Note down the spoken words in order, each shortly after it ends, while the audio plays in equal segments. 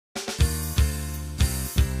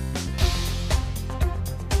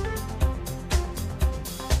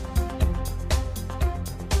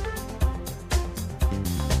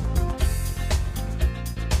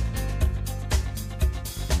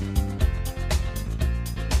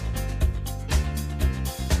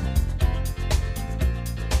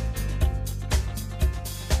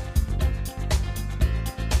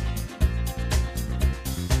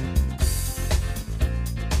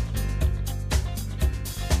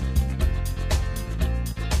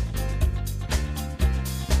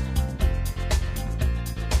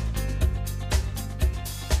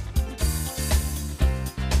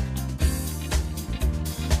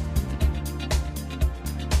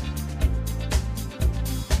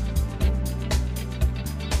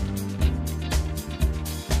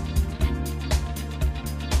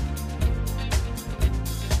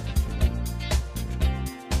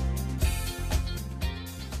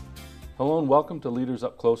and welcome to Leaders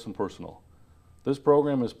Up Close and Personal. This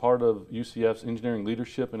program is part of UCF's Engineering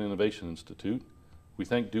Leadership and Innovation Institute. We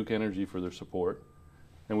thank Duke Energy for their support.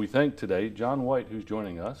 And we thank today John White, who's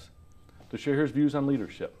joining us, to share his views on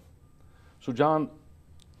leadership. So John,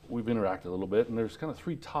 we've interacted a little bit, and there's kind of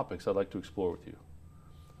three topics I'd like to explore with you.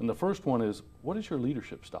 And the first one is, what is your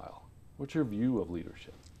leadership style? What's your view of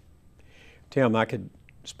leadership? Tim, I could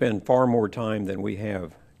spend far more time than we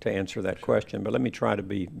have to answer that question, but let me try to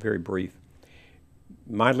be very brief.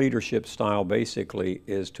 My leadership style basically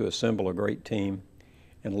is to assemble a great team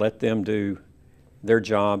and let them do their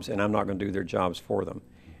jobs, and I'm not going to do their jobs for them.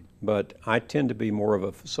 But I tend to be more of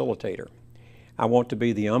a facilitator. I want to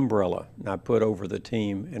be the umbrella I put over the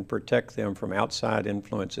team and protect them from outside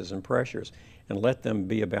influences and pressures and let them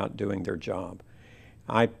be about doing their job.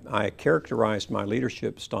 I characterized my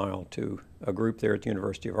leadership style to a group there at the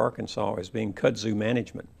University of Arkansas as being kudzu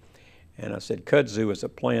management. And I said kudzu is a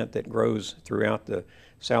plant that grows throughout the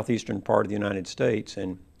southeastern part of the United States,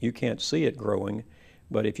 and you can't see it growing,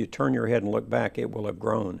 but if you turn your head and look back, it will have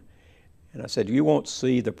grown. And I said, you won't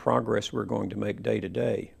see the progress we're going to make day to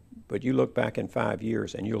day, but you look back in 5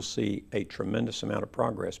 years and you'll see a tremendous amount of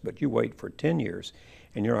progress, but you wait for 10 years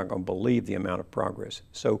and you're not going to believe the amount of progress.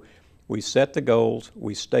 So we set the goals,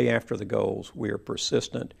 we stay after the goals, we are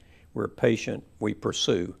persistent, we're patient, we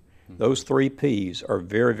pursue. Those 3 P's are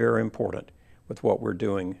very, very important with what we're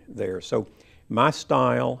doing there. So my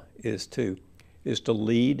style is to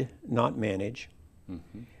lead, not manage,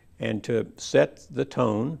 and to set the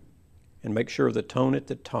tone and make sure the tone at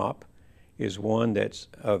the top is one that's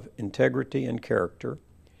of integrity and character,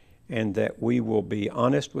 and that we will be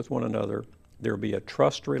honest with one another, there will be a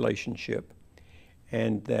trust relationship,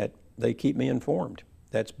 and that they keep me informed.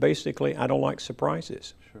 That's basically, I don't like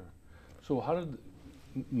surprises. Sure. So how did,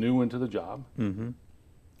 new into the job,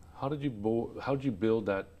 how did you build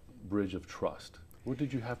that bridge of trust? What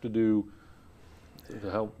did you have to do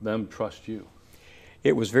to help them trust you?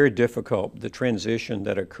 It was very difficult, the transition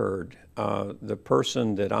that occurred. The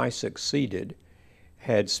person that I succeeded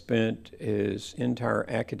had spent his entire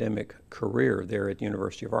academic career there at the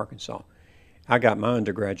University of Arkansas. I got my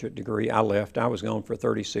undergraduate degree. I left. I was gone for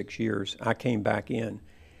 36 years. I came back in.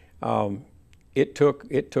 It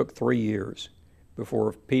took 3 years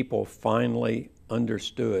before people finally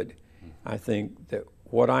understood, I think, that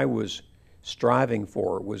what I was striving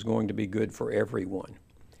for was going to be good for everyone.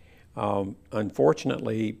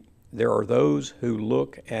 Unfortunately, there are those who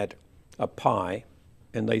look at a pie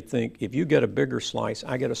and they think, if you get a bigger slice,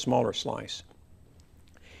 I get a smaller slice.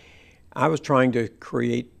 I was trying to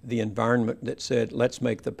create the environment that said, let's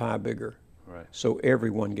make the pie bigger, right, so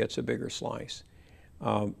everyone gets a bigger slice.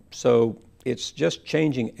 So it's just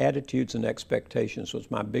changing attitudes and expectations was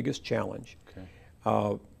my biggest challenge.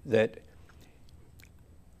 Okay. That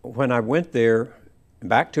when I went there,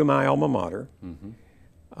 back to my alma mater,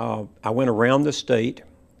 I went around the state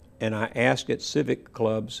and I asked at civic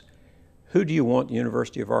clubs, who do you want the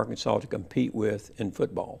University of Arkansas to compete with in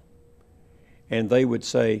football? And they would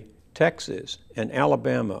say Texas and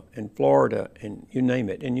Alabama and Florida and you name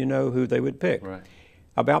it, and you know who they would pick. Right.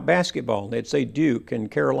 About basketball, they'd say Duke and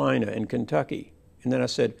Carolina and Kentucky. And then I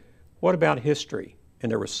said, what about history?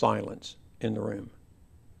 And there was silence in the room.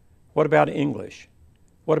 What about English?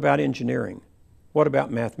 What about engineering? What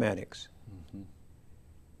about mathematics?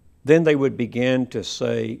 Then they would begin to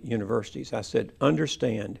say universities. I said,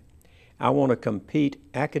 understand, I want to compete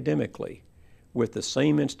academically with the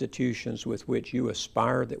same institutions with which you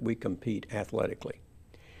aspire that we compete athletically.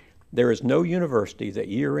 There is no university that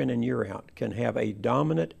year in and year out can have a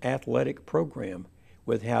dominant athletic program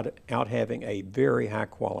without having a very high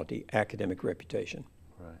quality academic reputation.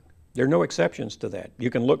 Right. There are no exceptions to that. You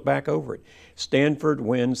can look back over it. Stanford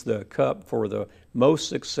wins the cup for the most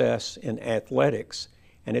success in athletics,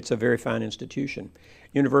 and it's a very fine institution.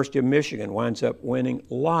 University of Michigan winds up winning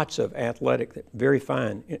lots of athletic, very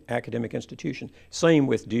fine academic institutions. Same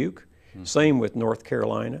with Duke, same with North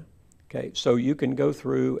Carolina. Okay, so you can go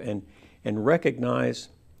through and recognize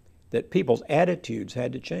that people's attitudes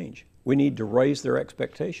had to change. We need to raise their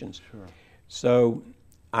expectations. Sure. So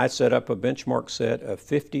I set up a benchmark set of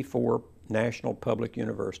 54 national public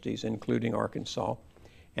universities, including Arkansas,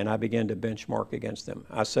 and I began to benchmark against them.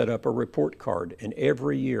 I set up a report card, and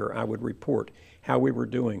every year I would report how we were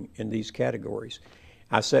doing in these categories.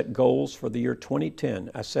 I set goals for the year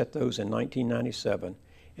 2010. I set those in 1997,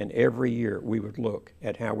 and every year we would look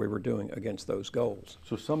at how we were doing against those goals.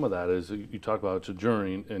 So some of that is, you talk about it's a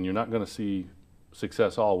journey, and you're not going to see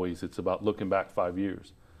success always. It's about looking back 5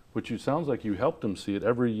 years. But it sounds like you helped them see it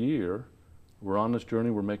every year. We're on this journey,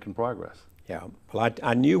 we're making progress. Yeah. Well,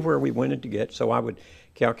 I knew where we wanted to get, so I would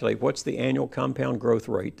calculate what's the annual compound growth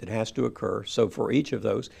rate that has to occur. So for each of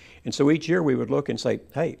those, and so each year we would look and say,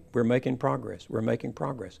 hey, we're making progress. We're making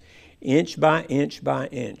progress. Inch by inch by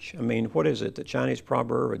inch. I mean, what is it? The Chinese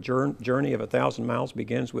proverb, a journey of 1,000 miles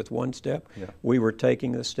begins with one step. Yeah. We were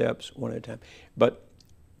taking the steps one at a time. But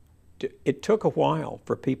it took a while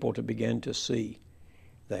for people to begin to see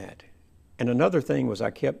that. And another thing was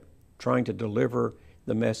I kept trying to deliver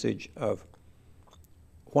the message of,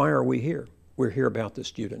 why are we here? We're here about the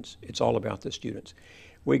students. It's all about the students.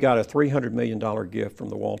 We got a $300 million gift from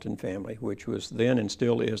the Walton family, which was then and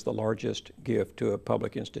still is the largest gift to a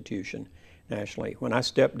public institution nationally. When I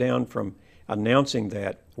stepped down from announcing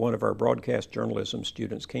that, one of our broadcast journalism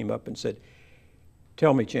students came up and said,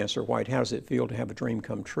 tell me, Chancellor White, how does it feel to have a dream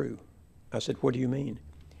come true? I said, what do you mean?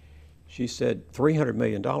 She said, $300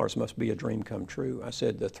 million must be a dream come true. I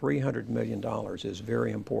said, the $300 million is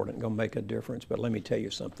very important, going to make a difference, but let me tell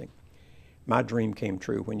you something. My dream came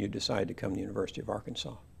true when you decided to come to the University of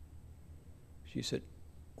Arkansas. She said,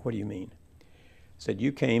 what do you mean? I said,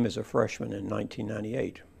 you came as a freshman in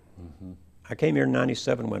 1998. Mm-hmm. I came here in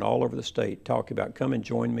 97, went all over the state, talking about come and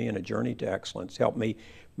join me in a journey to excellence, help me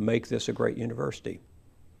make this a great university.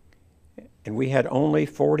 And we had only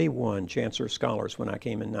 41 Chancellor Scholars when I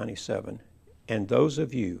came in 97. And those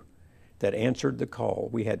of you that answered the call,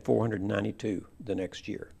 we had 492 the next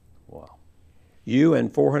year. Wow. You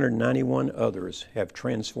and 491 others have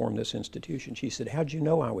transformed this institution. She said, how'd you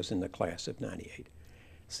know I was in the class of 98?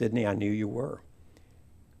 Sydney, I knew you were.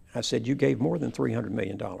 I said, you gave more than $300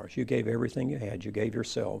 million. You gave everything you had. You gave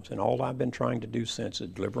yourselves. And all I've been trying to do since is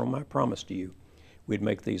deliver on my promise to you. We'd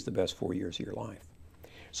make these the best 4 years of your life.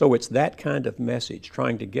 So it's that kind of message,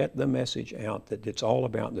 trying to get the message out that it's all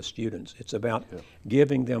about the students. It's about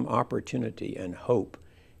giving them opportunity and hope.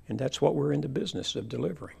 And that's what we're in the business of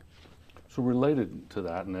delivering. So related to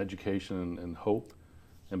that and education and hope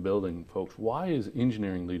and building folks, why is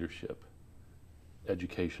engineering leadership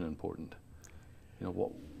education important? You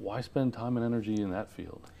know, why spend time and energy in that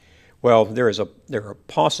field? Well, there are a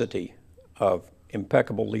paucity of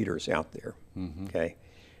impeccable leaders out there, okay?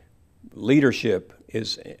 Leadership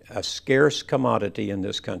is a scarce commodity in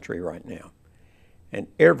this country right now, and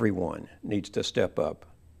everyone needs to step up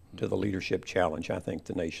to the leadership challenge I think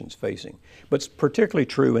the nation's facing. But it's particularly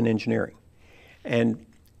true in engineering. And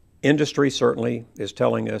industry certainly is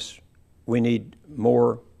telling us we need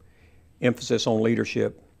more emphasis on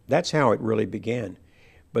leadership. That's how it really began.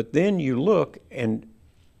 But then you look, and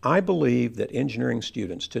I believe that engineering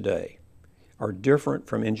students today are different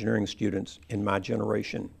from engineering students in my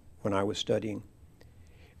generation when I was studying.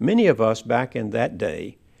 Many of us back in that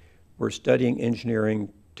day were studying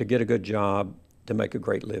engineering to get a good job, to make a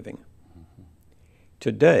great living.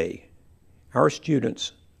 Today, our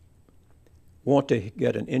students want to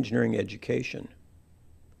get an engineering education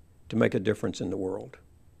to make a difference in the world.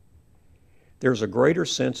 There's a greater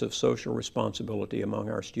sense of social responsibility among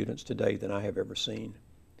our students today than I have ever seen.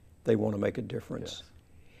 They want to make a difference. Yes.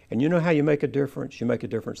 And you know how you make a difference? You make a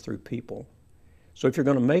difference through people. So if you're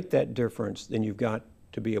going to make that difference, then you've got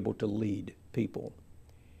to be able to lead people.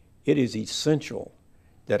 It is essential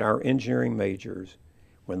that our engineering majors,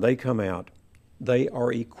 when they come out, they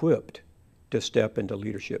are equipped to step into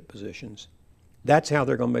leadership positions. That's how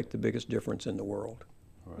they're going to make the biggest difference in the world.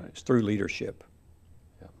 Right. It's through leadership.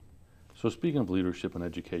 Yeah. So speaking of leadership and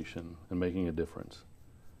education and making a difference,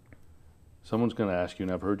 someone's going to ask you,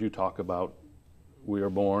 and I've heard you talk about, we are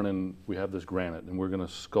born and we have this granite and we're going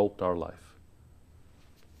to sculpt our life.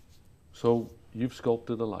 So you've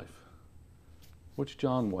sculpted a life. What's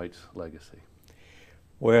John White's legacy?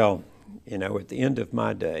 Well, you know, at the end of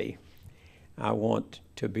my day, I want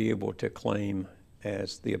to be able to claim,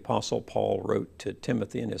 as the Apostle Paul wrote to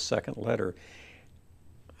Timothy in his second letter,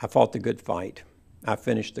 I fought the good fight. I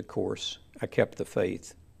finished the course. I kept the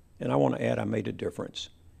faith. And I want to add, I made a difference.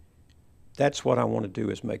 That's what I want to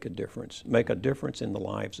do, is make a difference in the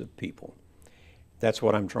lives of people. That's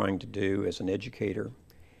what I'm trying to do as an educator.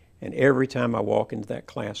 And every time I walk into that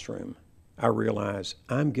classroom, I realize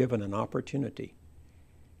I'm given an opportunity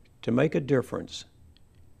to make a difference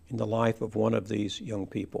in the life of one of these young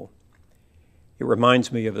people. It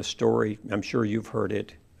reminds me of a story, I'm sure you've heard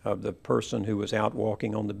it, of the person who was out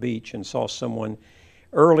walking on the beach and saw someone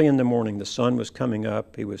early in the morning. The sun was coming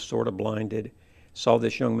up, he was sort of blinded, saw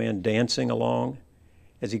this young man dancing along.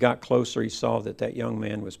 As he got closer, he saw that that young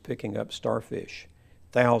man was picking up starfish.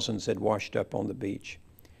 Thousands had washed up on the beach,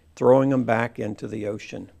 throwing them back into the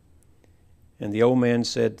ocean. And the old man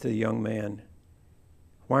said to the young man,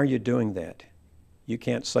 "Why are you doing that? You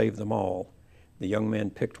can't save them all." The young man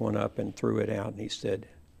picked one up and threw it out, and he said,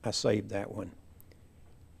 I saved that one.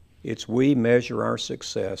 It's we measure our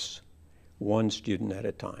success one student at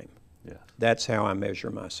a time. Yes. That's how I measure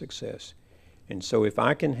my success. And so if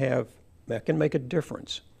I can make a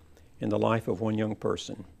difference in the life of one young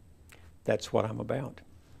person, that's what I'm about.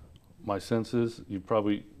 My sense is you've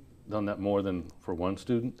probably done that more than for one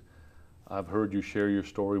student. I've heard you share your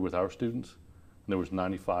story with our students, and there was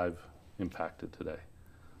 95 impacted today.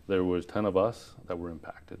 There was 10 of us that were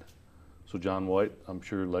impacted. So John White, I'm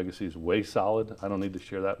sure your legacy is way solid. I don't need to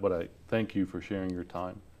share that, but I thank you for sharing your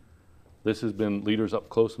time. This has been Leaders Up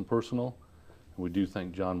Close and Personal, and we do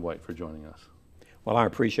thank John White for joining us. Well, I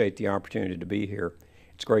appreciate the opportunity to be here.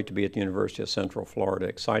 It's great to be at the University of Central Florida.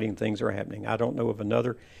 Exciting things are happening. I don't know of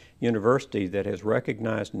another university that has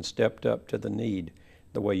recognized and stepped up to the need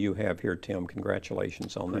the way you have here, Tim.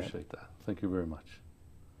 Congratulations on that. Appreciate that. Thank you very much.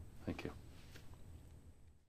 Thank you.